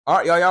All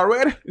right, y'all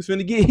ready? It's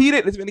gonna get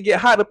heated. It's gonna get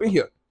hot up in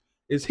here.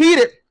 It's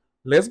heated.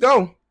 Let's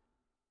go.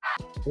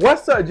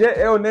 What's up,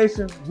 JL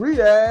Nation?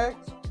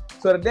 Reacts.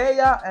 So today,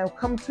 y'all, I'm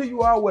coming to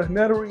you all with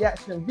another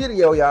reaction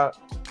video, y'all.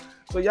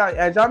 So y'all,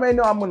 as y'all may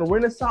know, I'm on a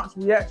Renaissance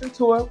reaction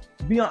tour.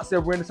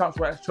 Beyonce Renaissance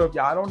reaction tour, if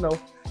y'all don't know.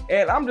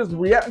 And I'm just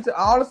reacting to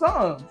all the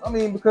songs. I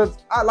mean, because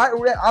I like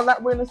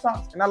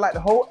Renaissance and I like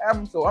the whole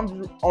album. So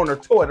I'm just on a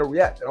tour to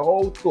react to the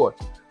whole tour.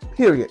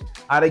 Period.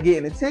 I didn't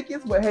get any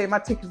tickets, but hey, my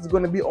tickets is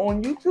going to be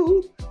on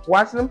YouTube,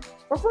 watching them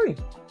for free.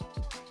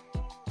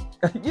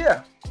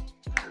 Yeah.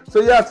 So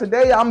yeah,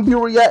 today I'm be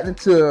reacting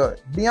to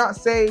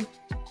Beyonce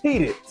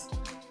Heated.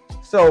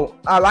 So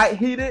I like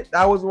Heated.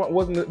 That was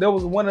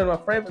one of my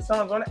favorite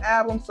songs on the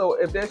album. So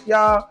if that's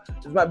y'all,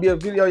 this might be a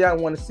video y'all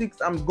want to see,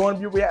 because I'm going to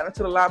be reacting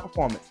to the live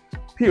performance.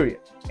 Period.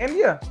 And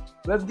yeah,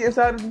 let's get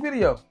inside of the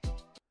video.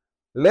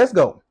 Let's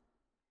go.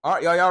 All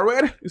right, y'all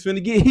ready? It's gonna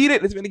get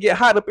heated. It's gonna get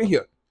hot up in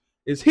here.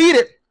 It's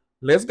heated.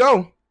 Let's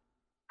go.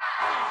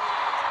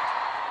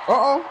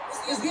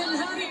 It's getting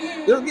hot in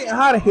here. It's getting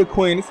hot in here,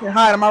 Queen. It's getting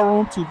hot in my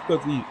room too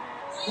because of you.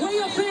 Where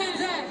your fans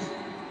at?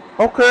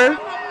 Okay.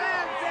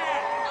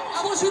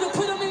 I want you to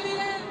put them in the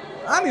air.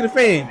 I need a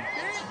fan.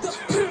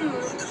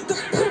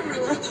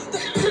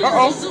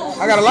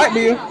 I got a light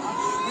bill.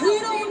 We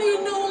don't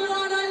need no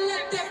water.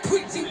 Let that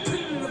pretty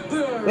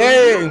burn.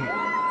 Hey.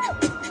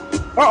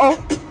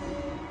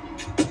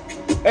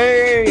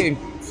 Hey.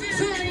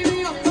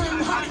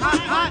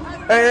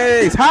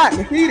 Hey, it's hot.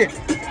 It's heated.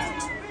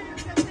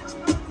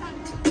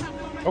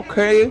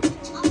 Okay.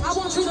 I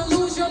want you to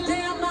lose your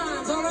damn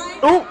minds, all right?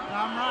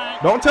 Oh,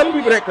 don't tell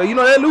people that, because you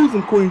know they're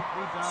losing, Queen.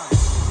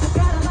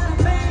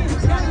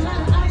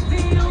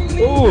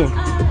 Ooh.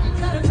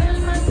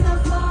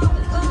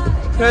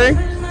 Okay.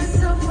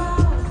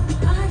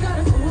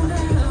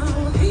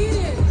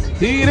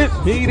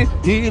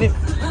 Heated.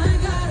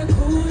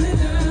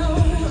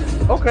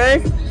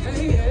 Okay.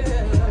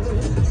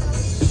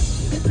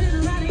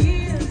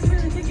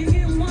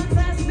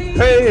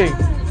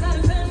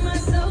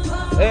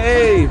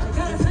 Hey.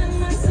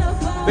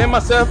 Bend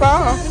myself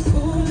out.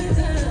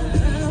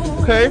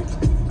 Okay.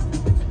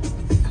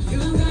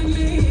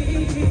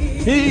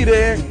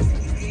 Heated.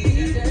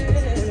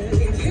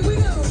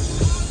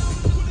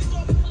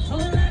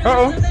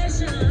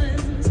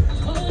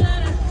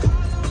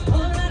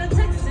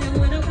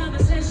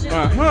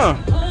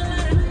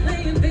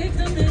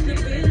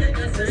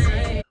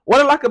 What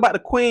I like about the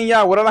Queen,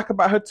 y'all, what I like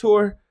about her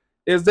tour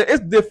is that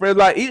it's different.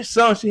 Like each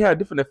song, she had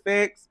different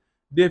effects,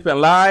 different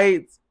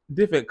lights,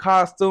 different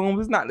costumes.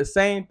 It's not the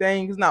same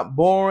thing. It's not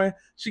boring.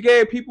 She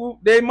gave people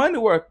their money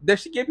worth. That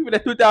she gave people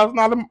that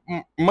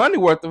 $3,000 money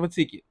worth of a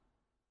ticket.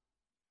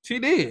 She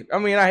did. I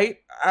mean, I ain't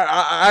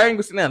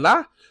gonna say that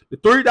lie. The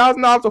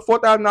 $3,000 or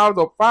 $4,000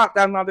 or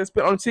 $5,000 they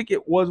spent on the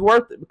ticket was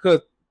worth it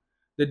because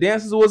the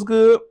dances was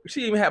good.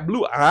 She even had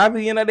Blue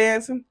Ivy in her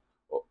dancing,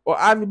 or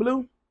Ivy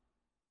Blue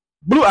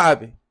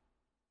Ivy.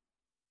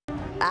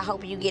 I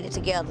hope you get it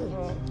together.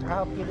 I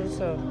hope you do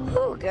too.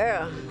 Oh,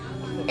 girl.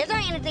 Is there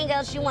anything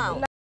else you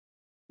want?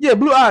 Yeah,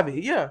 Blue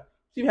Ivy. Yeah.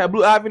 She had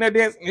Blue Ivy in her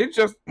dance. It's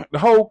just, the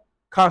whole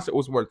concert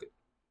was worth it.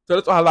 So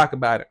that's what I like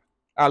about it.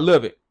 I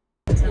love it.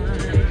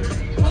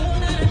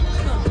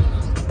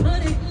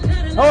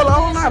 Hold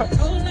on, Nada.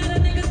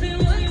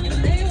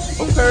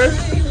 Okay.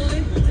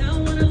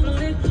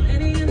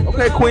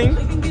 Okay, Queen.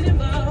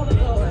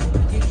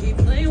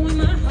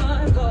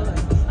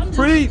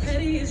 Breathe.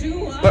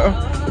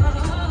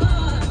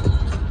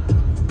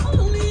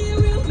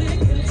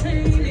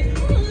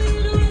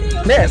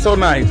 That's so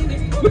nice.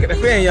 Look at the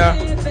fan, y'all.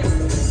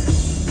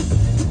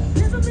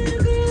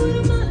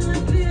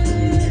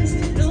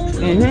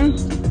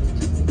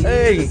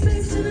 Hey.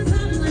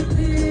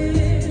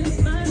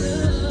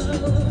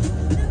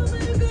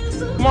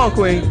 Come on,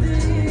 Queen.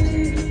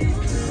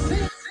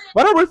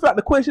 But I really feel like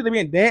the Queen should have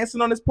been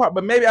dancing on this part,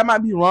 but maybe I might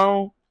be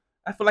wrong.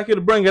 I feel like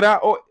it'll bring it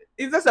out. Or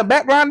is this a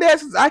background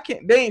dancers?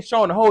 They ain't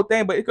showing the whole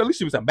thing, but at least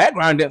it was some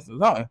background dancers,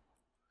 huh?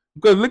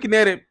 Because looking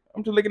at it,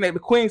 I'm just looking at the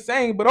Queen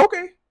singing, but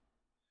okay.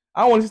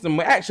 I want to see some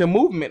action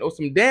movement or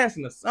some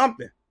dancing or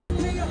something.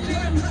 Let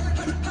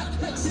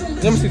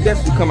me see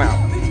dancers come out.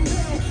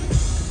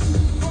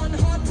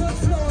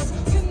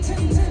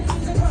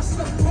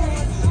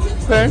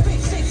 Okay.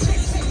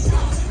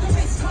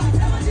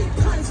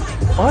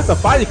 Oh, that's a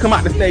fire come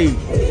out the stage.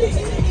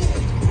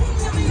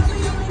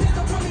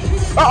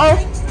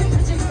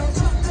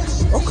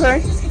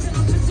 Okay.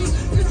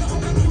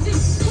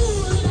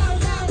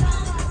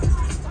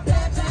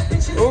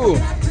 Ooh.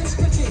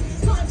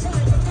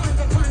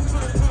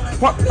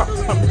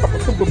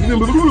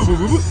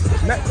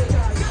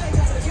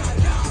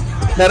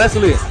 Now that's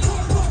lit.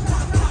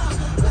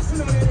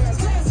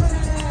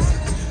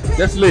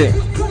 That's lit.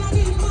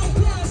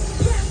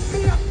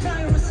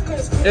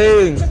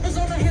 Hey.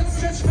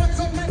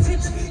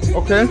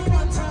 Okay.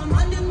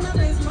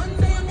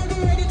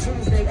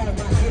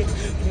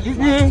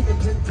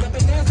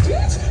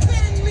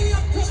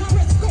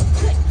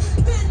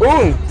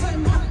 Boom.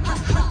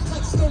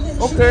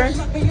 Okay.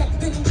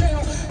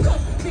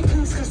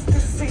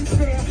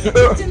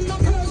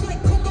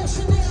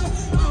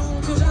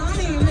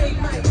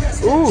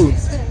 Ooh.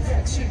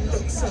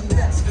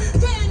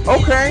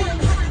 Okay.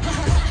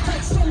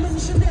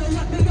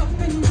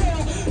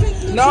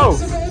 No.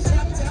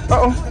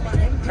 Uh-oh.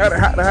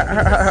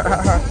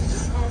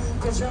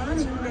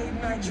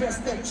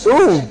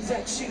 Ooh.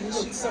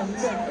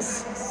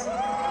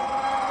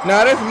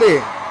 Nah, that's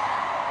lit.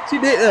 She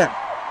did that.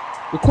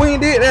 The queen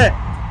did that.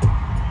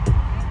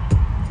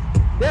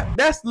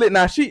 That's lit.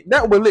 Now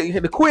that was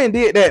lit. The queen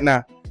did that.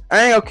 Now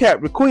I ain't gonna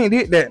cap. The queen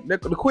did that. The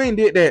queen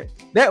did that.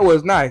 That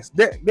was nice.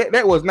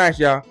 That was nice,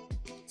 y'all.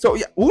 So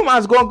yeah, we might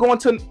as well go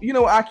into, you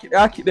know, I keep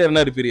that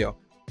another video.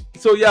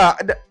 So yeah,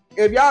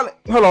 if y'all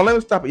hold on, let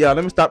me stop it, y'all.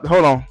 Let me stop it.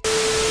 Hold on.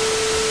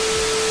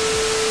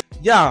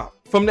 Yeah,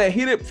 from that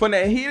heated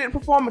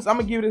performance, I'm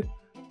gonna give it.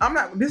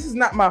 This is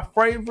not my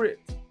favorite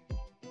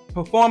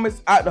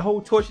performance out the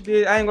whole tour she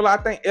did. I ain't gonna lie. I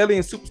think Ellie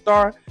and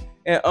Superstar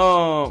and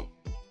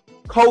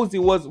Cozy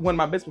was one of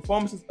my best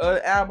performances of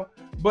the album.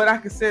 But I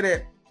can say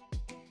that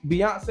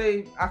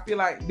Beyonce, I feel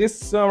like this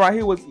song right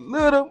here was a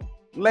little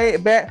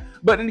laid back.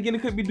 But then again,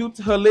 it could be due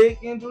to her leg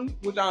injury,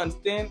 which I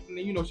understand. And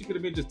then, you know, she could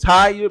have been just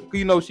tired because,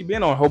 you know, she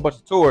been on a whole bunch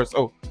of tours.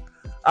 So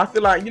I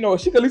feel like, you know,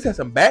 she could at least have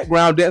some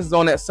background dancers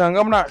on that song.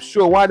 I'm not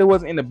sure why there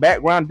wasn't any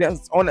background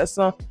dancers on that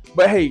song.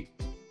 But hey,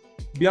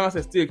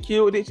 Beyonce still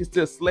killed it. She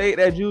still slayed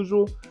as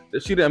usual.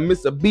 She didn't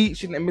miss a beat.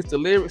 She didn't miss the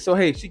lyrics. So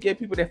hey, she gave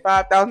people that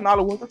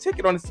 $5,000 worth of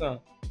ticket on the song.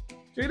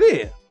 She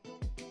did.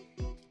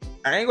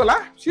 I ain't gonna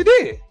lie. She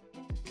did.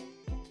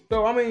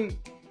 So I mean,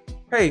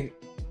 hey,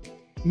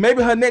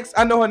 maybe I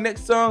know her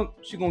next song,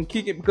 she gonna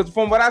kick it, because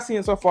from what I've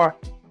seen so far,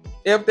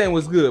 everything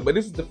was good. But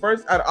this is the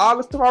first out of all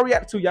the stuff I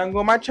reacted to. Y'all can go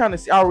on my channel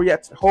and see I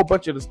react to a whole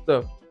bunch of the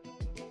stuff.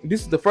 This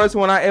is the first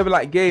one I ever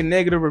like gave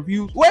negative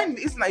reviews. Well,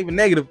 it's not even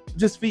negative,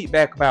 just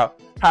feedback about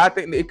how I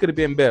think that it could have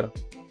been better.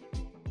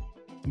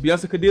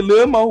 Beyonce could do a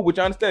little more, which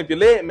I understand. If your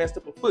leg messed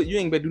up a foot, you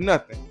ain't better do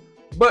nothing.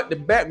 But the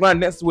background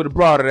dancers would have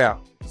brought it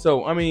out.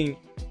 So I mean,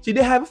 she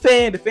did have a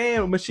fan. The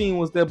fan machine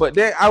was there, but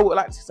I would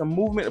like to see some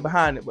movement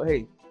behind it. But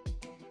hey,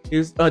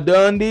 it's a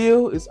done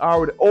deal. It's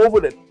already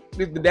over. The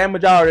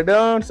damage already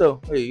done.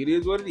 So hey, it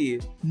is what it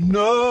is.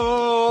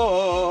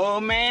 No,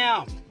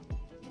 ma'am.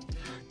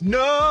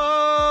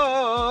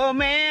 No,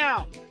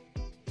 ma'am.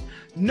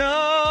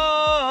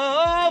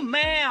 No,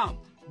 ma'am.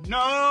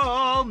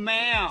 No,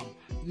 ma'am.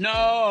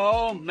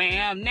 No,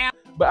 ma'am. Now,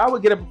 but I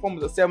would get a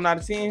performance of 7 out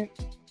of 10.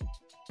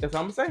 That's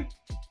what I'm gonna say.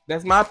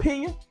 That's my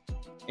opinion.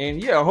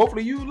 And yeah,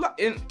 hopefully you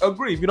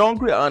agree. If you don't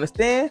agree, I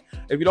understand.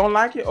 If you don't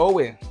like it, oh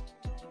well.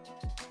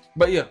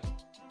 But yeah,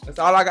 that's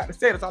all I got to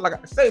say. That's all I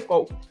got to say,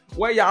 folks.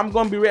 Well, y'all, I'm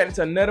gonna be reacting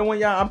to another one,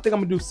 y'all. I'm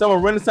gonna do Summer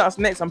Renaissance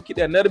next. I'm gonna keep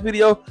that another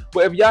video.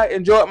 But if y'all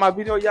enjoyed my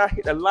video, y'all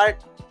hit the like,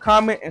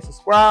 comment, and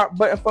subscribe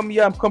button for me.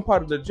 Y'all become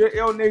part of the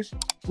JL Nation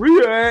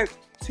React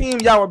team.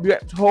 Y'all will be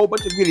reacting to a whole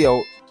bunch of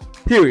videos.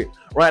 Period.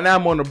 Right now,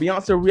 I'm on the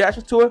Beyonce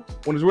reaction tour.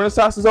 When this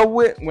Renaissance is over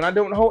with, when I'm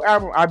doing the whole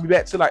album, I'll be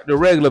back to like the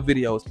regular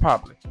videos,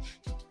 probably.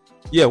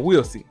 Yeah,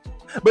 we'll see.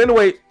 But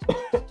anyway,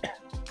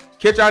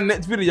 catch y'all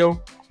next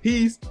video.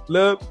 Peace,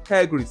 love,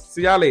 hair grease.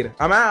 See y'all later.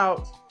 I'm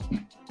out.